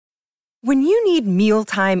When you need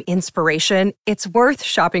mealtime inspiration, it's worth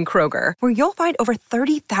shopping Kroger, where you'll find over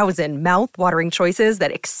 30,000 mouth-watering choices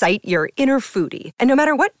that excite your inner foodie. And no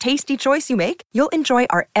matter what tasty choice you make, you'll enjoy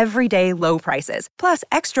our everyday low prices, plus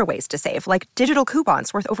extra ways to save, like digital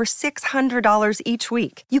coupons worth over $600 each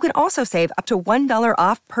week. You can also save up to $1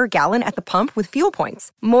 off per gallon at the pump with fuel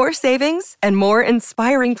points. More savings and more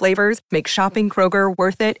inspiring flavors make shopping Kroger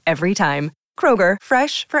worth it every time. Kroger,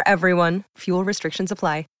 fresh for everyone. Fuel restrictions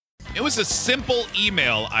apply. It was a simple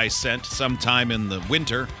email I sent sometime in the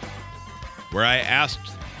winter where I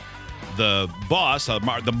asked the boss,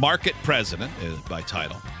 the market president by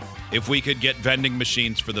title, if we could get vending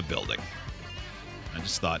machines for the building. I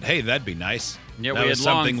just thought, hey, that'd be nice. Yeah, that we was had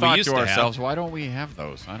long something thought we used to to ourselves, have. why don't we have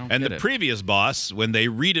those? I don't And get the it. previous boss, when they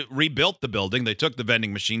rebuilt the building, they took the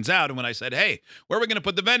vending machines out. And when I said, hey, where are we going to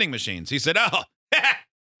put the vending machines? He said, oh,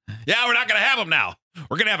 yeah, we're not going to have them now.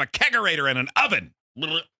 We're going to have a kegerator and an oven.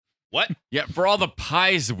 What? Yeah, for all the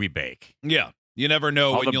pies we bake. Yeah. You never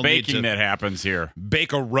know All when the you'll need baking to that happens here.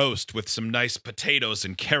 bake a roast with some nice potatoes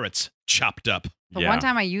and carrots chopped up. But one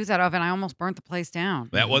time I used that oven, I almost burnt the place down.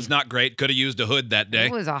 That was not great. Could have used a hood that day.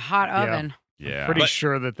 It was a hot oven. Yeah. Pretty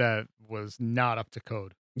sure that was not up to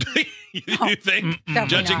code. You think? Definitely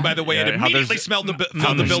Judging not. by the way it how immediately there's- smelled how filled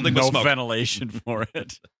the there's building no with smoke. ventilation for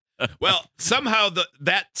it. Well, somehow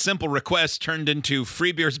that simple request turned into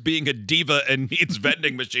Free Beer's being a diva and needs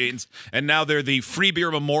vending machines, and now they're the Free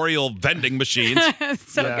Beer Memorial vending machines.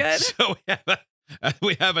 So Yeah. good. So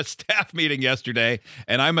we have a staff meeting yesterday,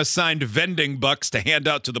 and I'm assigned vending bucks to hand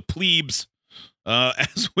out to the plebes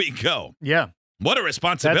as we go. Yeah. What a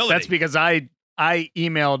responsibility. That's because I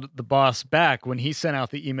emailed the boss back when he sent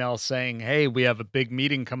out the email saying, hey, we have a big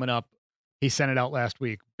meeting coming up. He sent it out last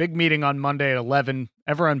week. Big meeting on Monday at 11.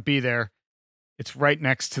 Everyone be there. It's right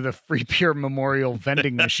next to the Free Beer Memorial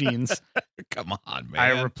vending machines. Come on, man.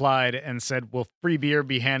 I replied and said, will Free Beer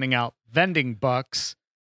be handing out vending bucks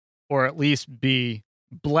or at least be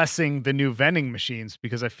blessing the new vending machines?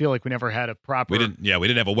 Because I feel like we never had a proper... We didn't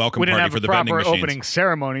have a welcome we didn't party have for a the vending proper machines. opening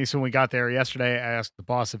ceremony. So when we got there yesterday, I asked the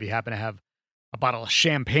boss if he happened to have a bottle of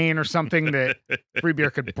champagne or something that Free Beer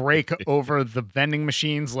could break over the vending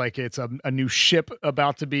machines like it's a new ship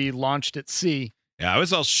about to be launched at sea. Yeah, I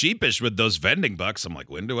was all sheepish with those vending bucks. I'm like,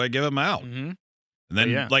 when do I give them out? Mm-hmm. And then,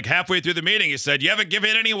 Yeah. like halfway through the meeting, he said, "You haven't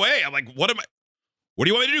given any away." I'm like, "What do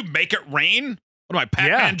you want me to do? Make it rain? What am I,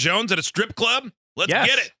 Pac-Man Jones at a strip club? Let's Yes.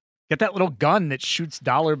 get it." Get that little gun that shoots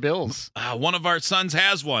dollar bills. One of our sons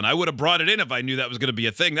has one. I would have brought it in if I knew that was going to be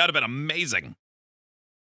a thing. That'd have been amazing.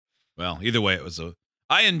 Well, either way,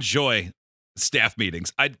 I enjoy staff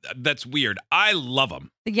meetings. That's weird. I love them.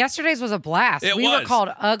 Yesterday's was a blast. It we were was. called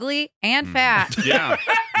ugly and fat. Yeah.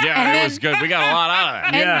 Yeah, And it was good. We got a lot out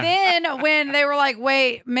of that. And then when they were like,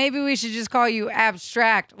 wait, maybe we should just call you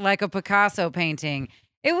abstract, like a Picasso painting.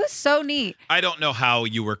 It was so neat. I don't know how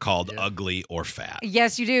you were called ugly or fat.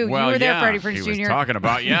 Yes, you do. Well, you were there, yeah, Freddie Prinze he Jr. was talking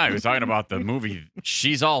about, he was talking about the movie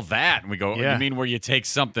She's All That. And we go, Yeah. you mean where you take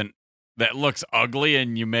something that looks ugly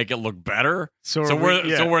and you make it look better? So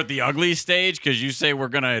we're at the ugly stage because you say we're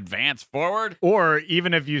going to advance forward? Or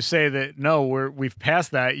even if you say that, no, we've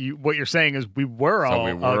passed that, what you're saying is we were So all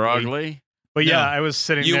we were ugly? But yeah, No. I was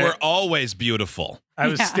sitting You there. were always beautiful. I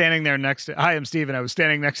was Yeah. standing there next to, hi, I'm Steven. I was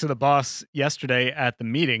standing next to the boss yesterday at the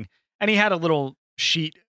meeting, and he had a little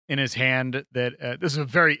sheet in his hand that, this is a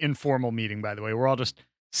very informal meeting, by the way. We're all just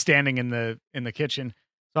standing in the kitchen.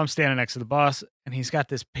 So I'm standing next to the boss, and he's got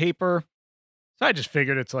this paper. So I just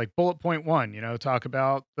figured it's like bullet point 1, talk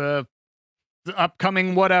about the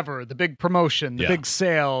upcoming whatever, the big promotion, the Yeah. big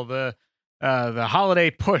sale, the holiday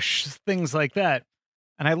push, things like that.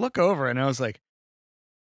 And I look over and I was like,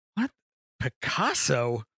 what?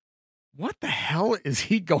 Picasso? What the hell is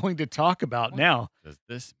he going to talk about now? Does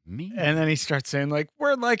this mean? And then he starts saying, like,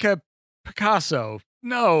 we're like a Picasso.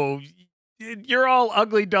 No, you're all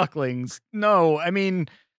ugly ducklings. No, I mean,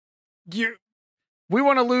 we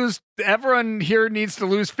want to lose, everyone here needs to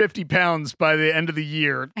lose 50 pounds by the end of the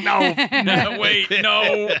year. No. No, wait,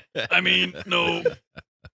 no. I mean, no.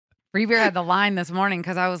 Free Beer had the line this morning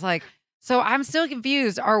because I was like, so I'm still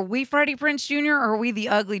confused. Are we Freddie Prinze Jr. or are we the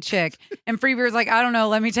ugly chick? And Free Beer's like, I don't know.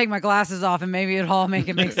 Let me take my glasses off and maybe it'll all make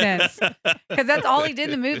it make sense. Because that's all he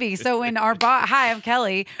did in the movie. So when our boss, hi, I'm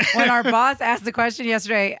Kelly. When our boss asked the question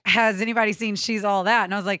yesterday, has anybody seen She's All That?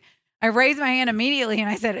 And I was like, I raised my hand immediately and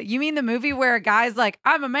I said, you mean the movie where a guy's like,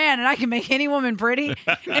 I'm a man and I can make any woman pretty?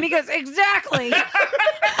 And he goes, exactly.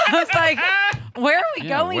 I was like, where are we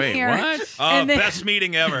going wait, here? what? And then- Best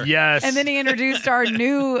meeting ever. Yes. And then he introduced our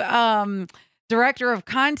new director of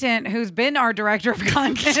content, who's been our director of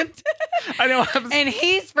content. I know. And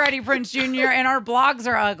he's Freddie Prinze Jr. and our blogs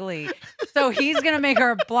are ugly. So he's going to make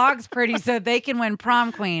our blogs pretty so they can win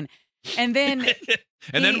prom queen. And then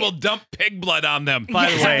then we'll dump pig blood on them. By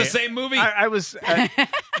the Is that way, the same movie? I was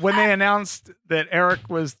when they announced that Eric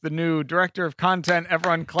was the new director of content,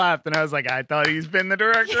 everyone clapped, and I was like, I thought he's been the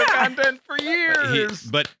director of content for years.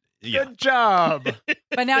 Yeah. Good job.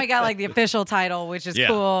 But now he got like the official title, which is Yeah.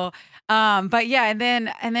 cool. But yeah, and then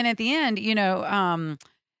at the end,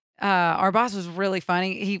 our boss was really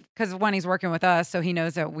funny. Because when he's working with us, so he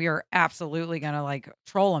knows that we are absolutely gonna like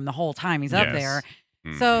troll him the whole time he's up Yes. there.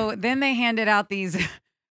 Mhm. So then they handed out these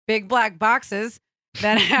big black boxes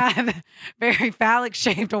that have very phallic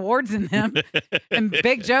shaped awards in them. And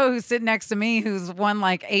Big Joe, who's sitting next to me, who's won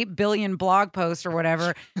like 8 billion blog posts or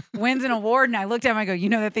whatever, wins an award. And I looked at him, I go,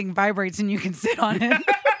 that thing vibrates and you can sit on it.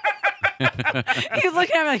 He's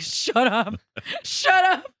looking at me like, shut up. Shut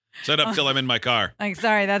up. Shut up till I'm in my car. Like,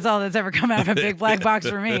 sorry, that's all that's ever come out of a big black box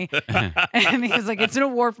for me. And he was like, it's an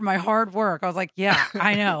award for my hard work. I was like, yeah,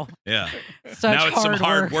 I know. Yeah. Such Now it's some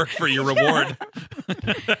hard work for your reward.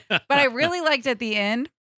 But I really liked at the end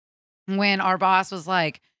when our boss was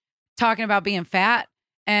like talking about being fat.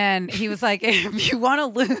 And he was like, if you want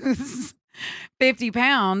to lose 50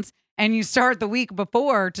 pounds and you start the week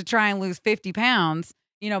before to try and lose 50 pounds,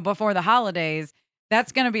 before the holidays,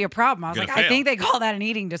 that's going to be a problem. I was like, I think they call that an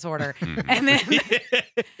eating disorder. and then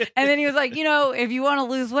he was like, if you want to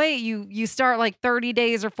lose weight, you start like 30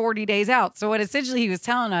 days or 40 days out. So what essentially he was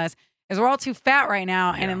telling us is we're all too fat right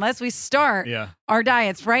now. And unless we start our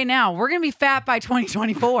diets right now, we're going to be fat by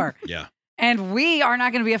 2024. Yeah. And we are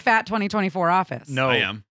not going to be a fat 2024 office. No, I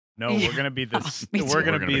am. No, we're going to be the we're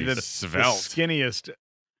going to be the svelte. skinniest.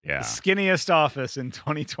 Yeah. Skinniest office in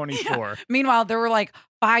 2024. Yeah. Meanwhile, there were like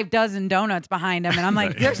 5 dozen donuts behind him. And I'm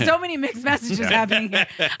like, there's so many mixed messages happening here.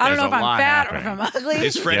 I don't know if I'm fat or if I'm ugly.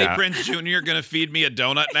 Is Freddie Prinze Jr. going to feed me a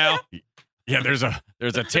donut now? Yeah, there's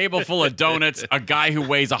a table full of donuts. A guy who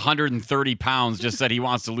weighs 130 pounds just said he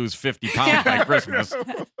wants to lose 50 pounds by Christmas.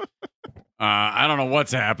 I don't know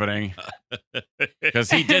what's happening. Because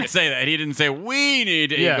he did say that. He didn't say, we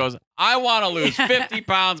need it. He goes, I want to lose 50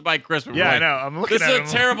 pounds by Christmas. Yeah, like, I know. I'm looking this at is him. a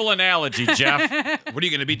terrible analogy, Jeff. What are you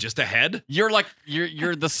going to be, just a head? You're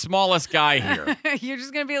the smallest guy here. You're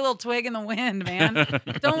just going to be a little twig in the wind, man.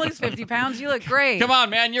 Don't lose 50 pounds. You look great. Come on,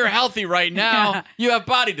 man. You're healthy right now. Yeah. You have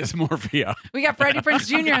body dysmorphia. We got Freddie Prinze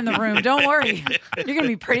Jr. in the room. Don't worry. You're going to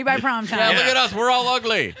be pretty by prom time. Yeah, look at us. We're all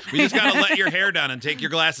ugly. We just got to let your hair down and take your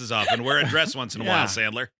glasses off and wear a dress once in a while,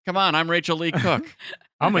 Sandler. Come on. I'm Rachel Lee Cook.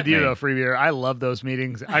 I'm with you, though, Freebeer. I love those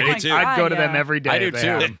meetings. I do, too. I'd go to them every day. I do if they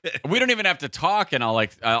have too. them. We don't even have to talk, and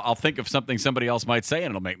I'll think of something somebody else might say,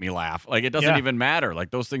 and it'll make me laugh. Like, it doesn't even matter.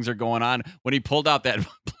 Like, those things are going on. When he pulled out that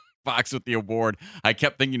box with the award, I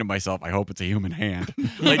kept thinking to myself, I hope it's a human hand.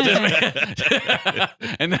 Like,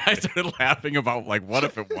 and then I started laughing about, like, what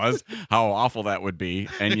if it was? How awful that would be.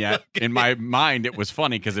 And yet, in my mind, it was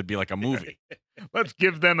funny because it'd be like a movie. Let's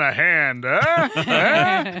give them a hand.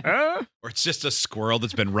 Huh? Or it's just a squirrel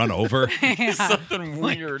that's been run over. Yeah. Something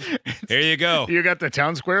weird. Here you go. You got the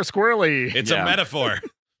town square squirrely. It's a metaphor.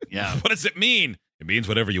 Yeah. What does it mean? It means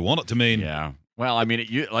whatever you want it to mean. Yeah. Well, I mean,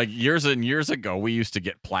 years and years ago, we used to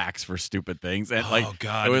get plaques for stupid things. And Oh,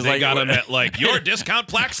 God. it was They like got them at, like, your discount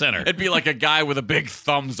plaque center. It'd be like a guy with a big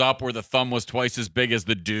thumbs up where the thumb was twice as big as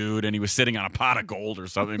the dude, and he was sitting on a pot of gold or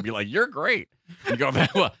something. And be like, "You're great." And you go,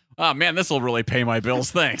 "Well, oh man, this will really pay my bills.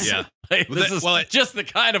 Thanks." Yeah. Like, this is just the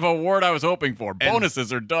kind of award I was hoping for.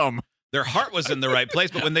 Bonuses are dumb. Their heart was in the right place,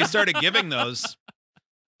 but when they started giving those,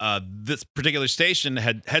 this particular station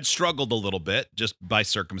had struggled a little bit just by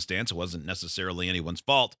circumstance. It wasn't necessarily anyone's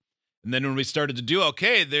fault. And then when we started to do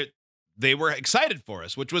okay, they were excited for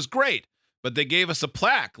us, which was great. But they gave us a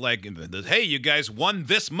plaque like, hey, you guys won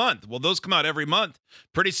this month. Well, those come out every month.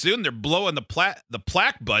 Pretty soon they're blowing the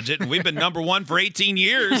plaque budget, and we've been number 1 for 18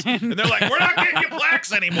 years. And they're like, we're not getting you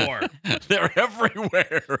plaques anymore. They're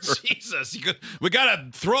everywhere. Jesus, we got to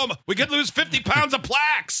throw them. We could lose 50 pounds of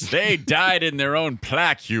plaques. They died in their own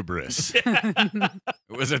plaque hubris. It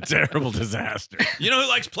was a terrible disaster. You know who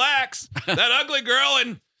likes plaques? That ugly girl,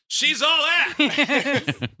 and she's all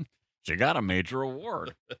that. She got a major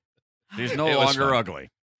award. She's no It was longer fun. ugly.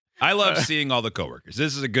 I love seeing all the coworkers.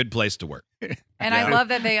 This is a good place to work. And I love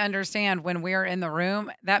that they understand when we're in the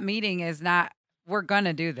room, that meeting is not, we're going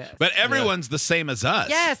to do this. But everyone's the same as us.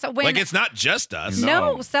 Yes, when- like it's not just us.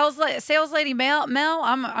 No, sales lady Mel,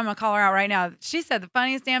 I'm going to call her out right now. She said the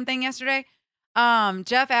funniest damn thing yesterday.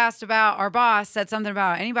 Jeff asked about, our boss said something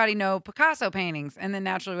about, anybody know Picasso paintings? And then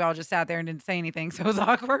naturally we all just sat there and didn't say anything. So it was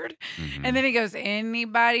awkward. Mhm. And then he goes,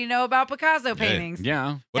 anybody know about Picasso paintings?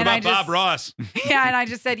 Yeah. What And I about Bob just- Ross? Yeah. And I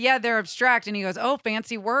just said, yeah, they're abstract. And he goes, oh,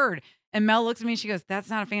 fancy word. And Mel looks at me and she goes, that's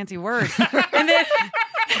not a fancy word. and then,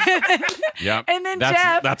 Yep. and then That's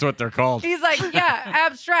Jeff, that's what they're called. he's like, yeah,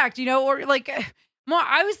 abstract, or like more,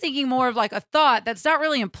 I was thinking more of like a thought that's not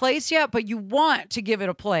really in place yet, but you want to give it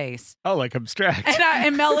a place. Oh, like abstract.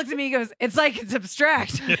 And Mel looks at me and goes, it's like it's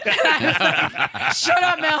abstract. And I was like, shut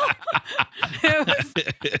up, Mel. It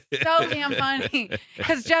was so damn funny.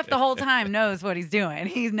 Because Jeff the whole time knows what he's doing.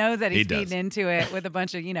 He knows that He he's does. feeding into it with a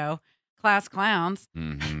bunch of, class clowns.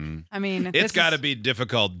 Mm-hmm. I mean, It's got to be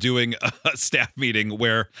difficult doing a staff meeting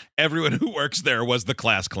where everyone who works there was the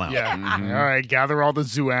class clown. Yeah. Mhm. All right. Gather all the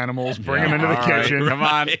zoo animals, bring Yeah, them into the all right, kitchen, Come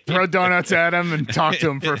on. throw donuts at them, and talk to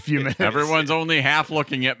them for a few minutes. Everyone's only half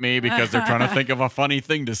looking at me because they're trying to think of a funny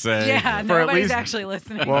thing to say. Yeah, For at nobody's least- actually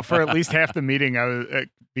listening. Well, for at least half the meeting, I was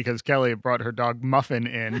because Kelly had brought her dog Muffin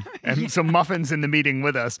in, and so Muffin's in the meeting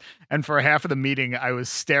with us. And for half of the meeting, I was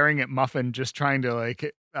staring at Muffin, just trying to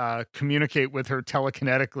communicate with her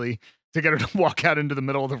telekinetically to get her to walk out into the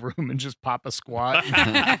middle of the room and just pop a squat.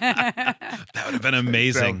 That would have been That would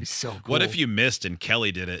amazing. be so cool. What if you missed and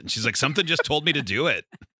Kelly did it? And she's like, something just told me to do it.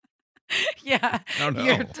 Yeah. Oh, no.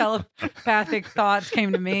 Your telepathic thoughts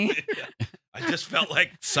came to me. I just felt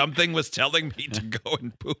like something was telling me to go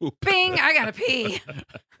and poop. Bing, I gotta pee.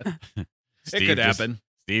 It could happen.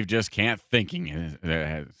 Steve just can't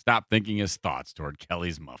stop thinking his thoughts toward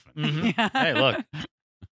Kelly's muffin. Mhm. Yeah. Hey, look.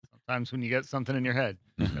 Sometimes when you get something in your head,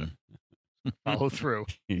 follow through.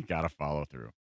 You got to follow through.